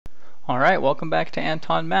Alright, welcome back to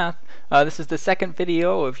Anton Math. This is the second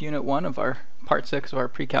video of Unit 1 of our Part 6 of our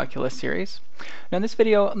Pre-Calculus series. Now in this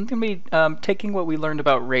video I'm going to be taking what we learned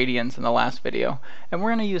about radians in the last video, and we're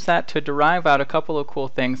going to use that to derive out a couple of cool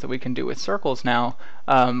things that we can do with circles now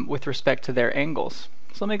with respect to their angles.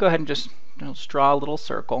 So let me go ahead and just draw a little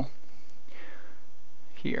circle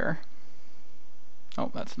here.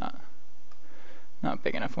 Oh, that's not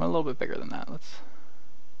big enough. I want a little bit bigger than that.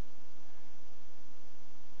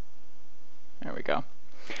 There we go.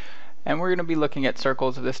 And we're going to be looking at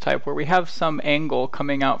circles of this type where we have some angle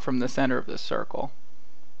coming out from the center of the circle.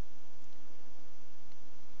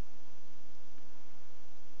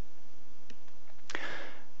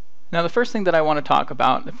 Now the first thing that I want to talk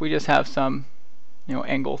about, if we just have some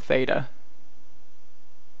angle theta.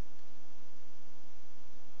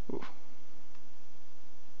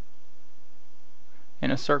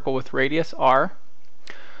 In a circle with radius r,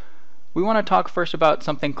 we want to talk first about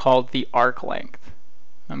something called the arc length.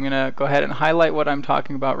 I'm going to go ahead and highlight what I'm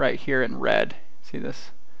talking about right here in red. See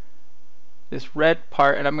this red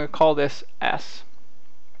part, and I'm going to call this S.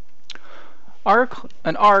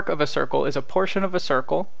 An arc of a circle is a portion of a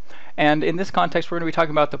circle, and in this context we're going to be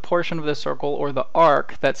talking about the portion of the circle, or the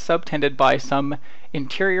arc, that's subtended by some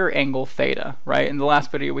interior angle theta, right? In the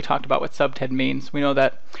last video we talked about what subtend means. We know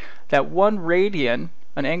that 1 radian,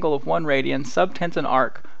 an angle of 1 radian, subtends an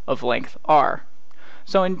arc of length r.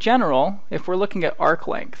 So in general, if we're looking at arc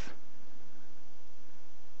length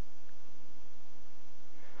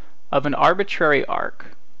of an arbitrary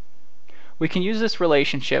arc, we can use this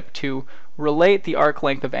relationship to relate the arc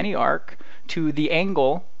length of any arc to the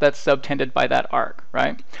angle that's subtended by that arc,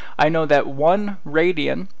 right? I know that 1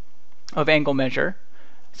 radian of angle measure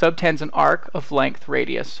subtends an arc of length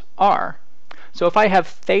radius r. So if I have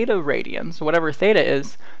theta radians, whatever theta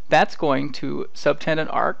is, that's going to subtend an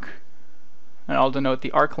arc, and I'll denote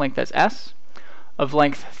the arc length as S, of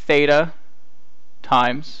length theta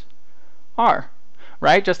times r,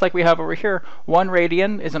 right? Just like we have over here, 1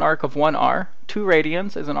 radian is an arc of 1 r, 2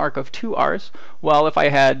 radians is an arc of 2 r's. Well, if I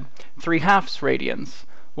had 3/2 radians,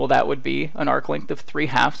 well, that would be an arc length of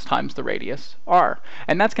 3/2 times the radius r.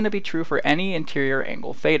 And that's going to be true for any interior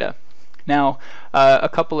angle theta. Now, a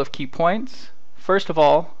couple of key points. First of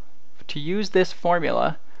all, to use this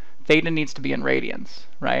formula, theta needs to be in radians,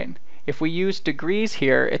 right? If we use degrees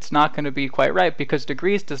here, it's not going to be quite right, because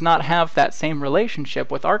degrees does not have that same relationship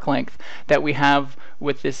with arc length that we have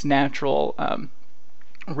with this natural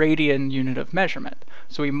radian unit of measurement.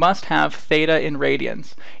 So we must have theta in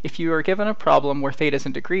radians. If you are given a problem where theta is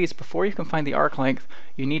in degrees, before you can find the arc length,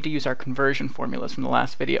 you need to use our conversion formulas from the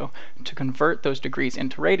last video to convert those degrees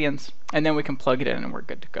into radians, and then we can plug it in and we're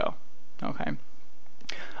good to go. Okay.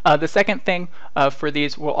 The second thing for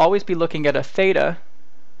these, we'll always be looking at a theta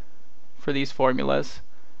for these formulas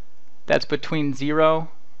that's between 0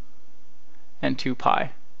 and 2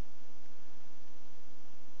 pi.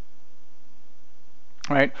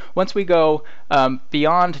 Right? Once we go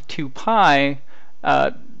beyond 2 pi,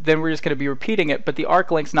 then we're just going to be repeating it, but the arc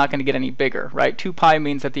length's not going to get any bigger, right? 2 pi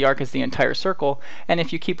means that the arc is the entire circle, and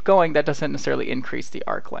if you keep going, that doesn't necessarily increase the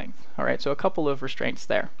arc length. All right, so a couple of restraints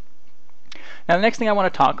there. Now the next thing I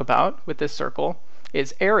want to talk about with this circle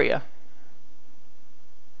is area.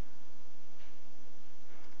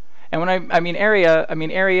 And when I mean area, I mean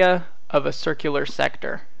area of a circular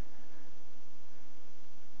sector.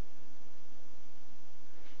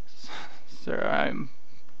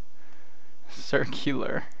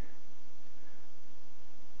 Circular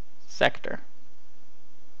sector.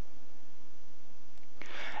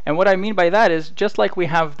 And what I mean by that is, just like we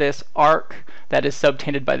have this arc that is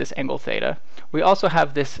subtended by this angle theta, we also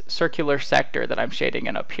have this circular sector that I'm shading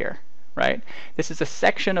in up here, right? This is a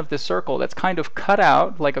section of the circle that's kind of cut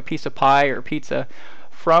out like a piece of pie or pizza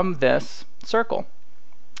from this circle.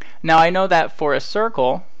 Now I know that for a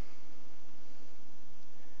circle,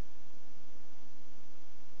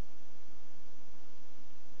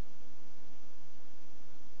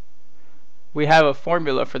 we have a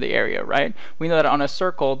formula for the area, right? We know that on a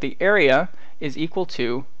circle, the area is equal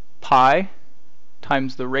to pi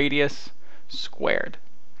times the radius squared.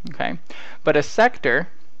 Okay? But a sector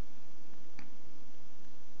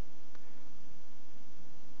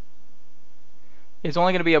is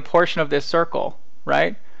only going to be a portion of this circle,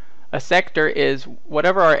 right? A sector is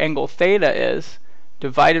whatever our angle theta is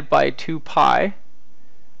divided by 2 pi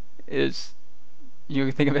is, you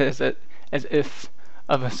can think of it as if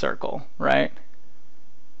of a circle, right?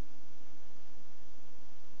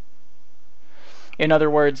 In other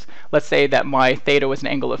words, let's say that my theta was an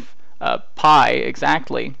angle of pi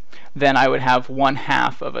exactly. then I would have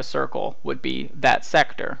 1/2 of a circle would be that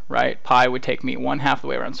sector, right? Pi would take me 1/2 the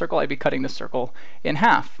way around the circle. I'd be cutting the circle in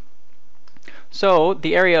half. So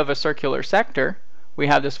the area of a circular sector, we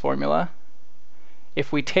have this formula.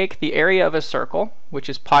 If we take the area of a circle, which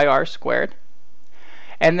is pi r squared,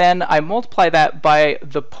 and then I multiply that by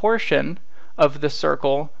the portion of the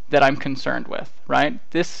circle that I'm concerned with, right?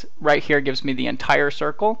 This right here gives me the entire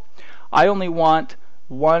circle. I only want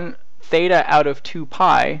 1 theta out of 2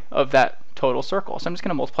 pi of that total circle. So I'm just going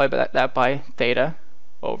to multiply that by theta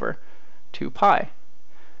over 2 pi.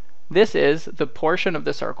 This is the portion of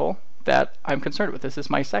the circle that I'm concerned with. This is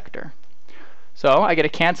my sector. So I get a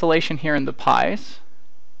cancellation here in the pi's,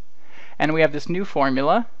 and we have this new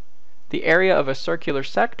formula. The area of a circular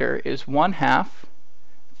sector is 1/2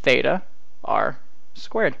 theta r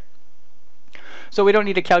squared. So we don't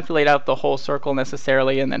need to calculate out the whole circle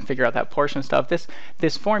necessarily and then figure out that portion stuff.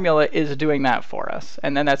 This formula is doing that for us,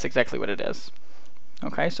 and then that's exactly what it is.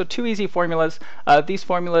 Okay, so 2 easy formulas. These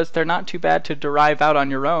formulas, they're not too bad to derive out on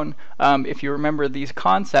your own if you remember these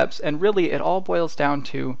concepts, and really it all boils down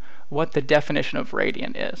to what the definition of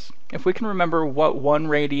radian is. If we can remember what 1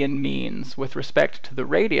 radian means with respect to the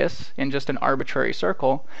radius in just an arbitrary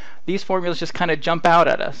circle, these formulas just kind of jump out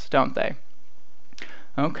at us, don't they?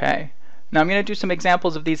 Okay, now I'm going to do some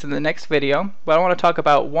examples of these in the next video, but I want to talk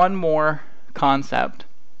about one more concept,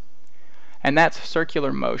 and that's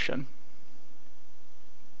circular motion.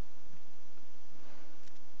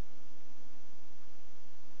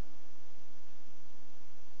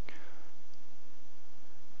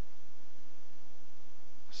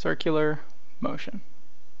 Circular motion.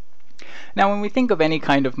 Now when we think of any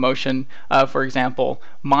kind of motion, for example,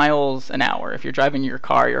 miles an hour, if you're driving your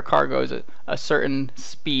car goes at a certain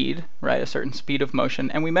speed, right, a certain speed of motion,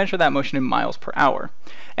 and we measure that motion in miles per hour.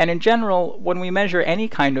 And in general, when we measure any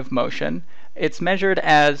kind of motion, it's measured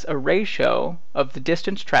as a ratio of the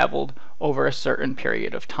distance traveled over a certain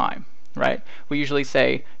period of time, right? We usually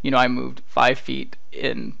say, I moved 5 feet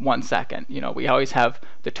in 1 second. We always have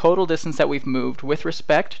the total distance that we've moved with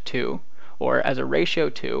respect to, or as a ratio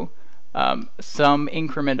to, some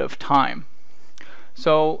increment of time.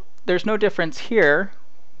 So there's no difference here.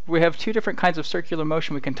 We have 2 different kinds of circular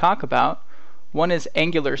motion we can talk about. One is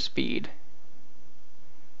angular speed.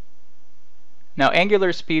 Now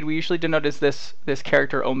angular speed we usually denote as this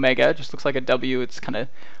character omega. It just looks like a W. It's kind of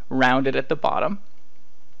rounded at the bottom.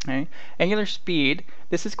 Okay. Angular speed,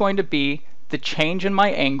 this is going to be the change in my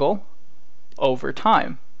angle over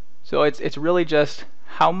time. So it's really just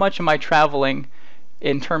how much am I traveling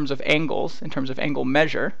in terms of angles, in terms of angle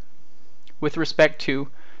measure, with respect to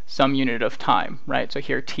some unit of time, right? So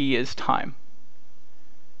here t is time.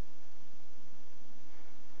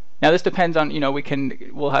 Now this depends on,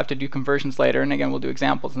 we'll have to do conversions later, and again we'll do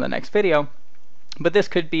examples in the next video. But this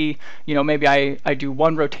could be, maybe I do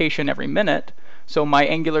 1 rotation every minute, so my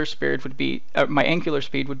angular speed would be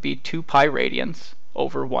 2 pi radians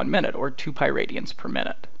over 1 minute, or 2 pi radians per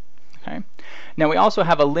minute. Okay. Now we also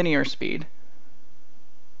have a linear speed.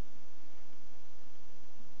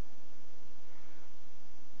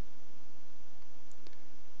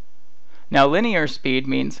 Now linear speed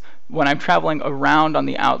means when I'm traveling around on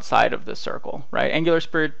the outside of the circle, right? Angular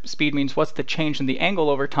speed means what's the change in the angle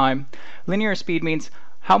over time. Linear speed means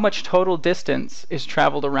how much total distance is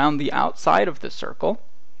traveled around the outside of the circle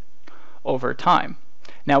over time.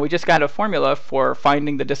 Now we just got a formula for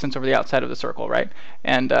finding the distance over the outside of the circle, right?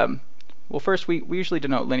 And well, first we usually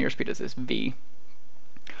denote linear speed as this v.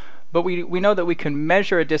 But we know that we can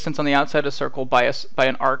measure a distance on the outside of the circle by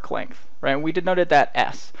an arc length, right? And we denoted that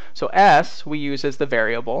s. So s we use as the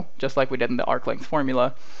variable, just like we did in the arc length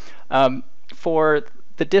formula, for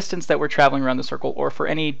the distance that we're traveling around the circle, or for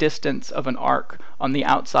any distance of an arc on the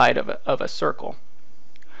outside of a circle.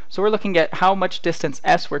 So we're looking at how much distance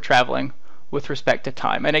s we're traveling with respect to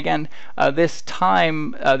time. And again, this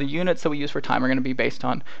time, the units that we use for time are going to be based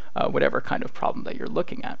on whatever kind of problem that you're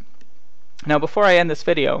looking at. Now before I end this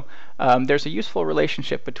video, there's a useful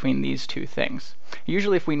relationship between these 2 things.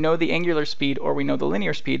 Usually if we know the angular speed or we know the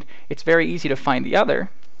linear speed, it's very easy to find the other,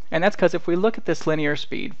 and that's because if we look at this linear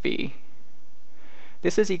speed v,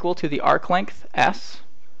 this is equal to the arc length s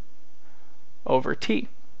over t,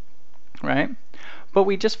 right? But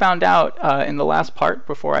we just found out in the last part,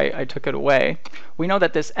 before I took it away, we know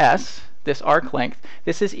that this s, this arc length,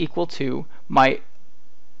 this is equal to my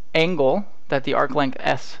angle that the arc length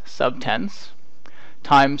s subtends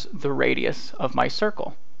times the radius of my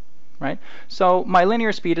circle, right? So my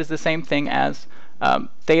linear speed is the same thing as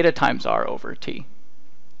theta times r over t.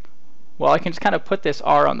 Well, I can just kind of put this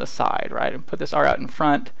r on the side, right, and put this r out in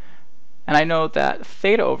front, and I know that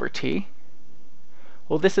theta over t,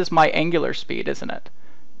 Well, this is my angular speed, isn't it?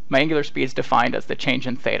 My angular speed is defined as the change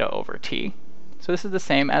in theta over t. So this is the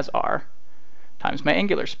same as r times my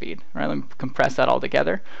angular speed. All right, let me compress that all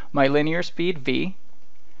together. My linear speed, v,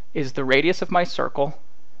 is the radius of my circle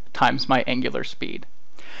times my angular speed.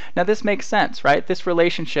 Now this makes sense, right? This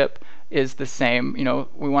relationship is the same. You know,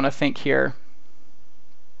 we want to think here,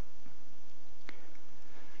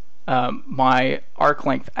 my arc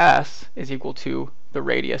length s is equal to the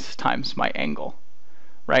radius times my angle,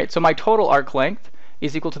 right? So my total arc length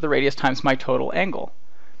is equal to the radius times my total angle.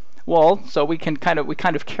 Well, so we kind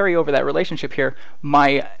of carry over that relationship here.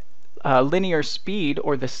 My linear speed,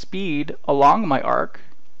 or the speed along my arc,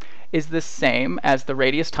 is the same as the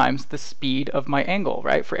radius times the speed of my angle,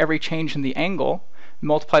 right? For every change in the angle,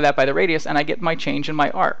 multiply that by the radius, and I get my change in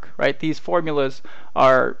my arc, right? These formulas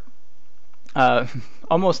are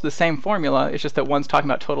almost the same formula. It's just that one's talking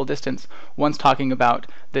about total distance, one's talking about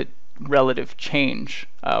the relative change,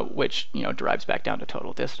 which, you know, derives back down to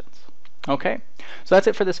total distance. Okay, so that's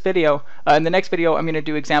it for this video. In the next video, I'm going to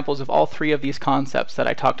do examples of all three of these concepts that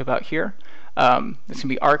I talked about here. This is going to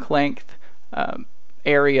be arc length,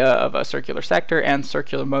 area of a circular sector, and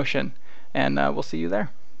circular motion, and we'll see you there.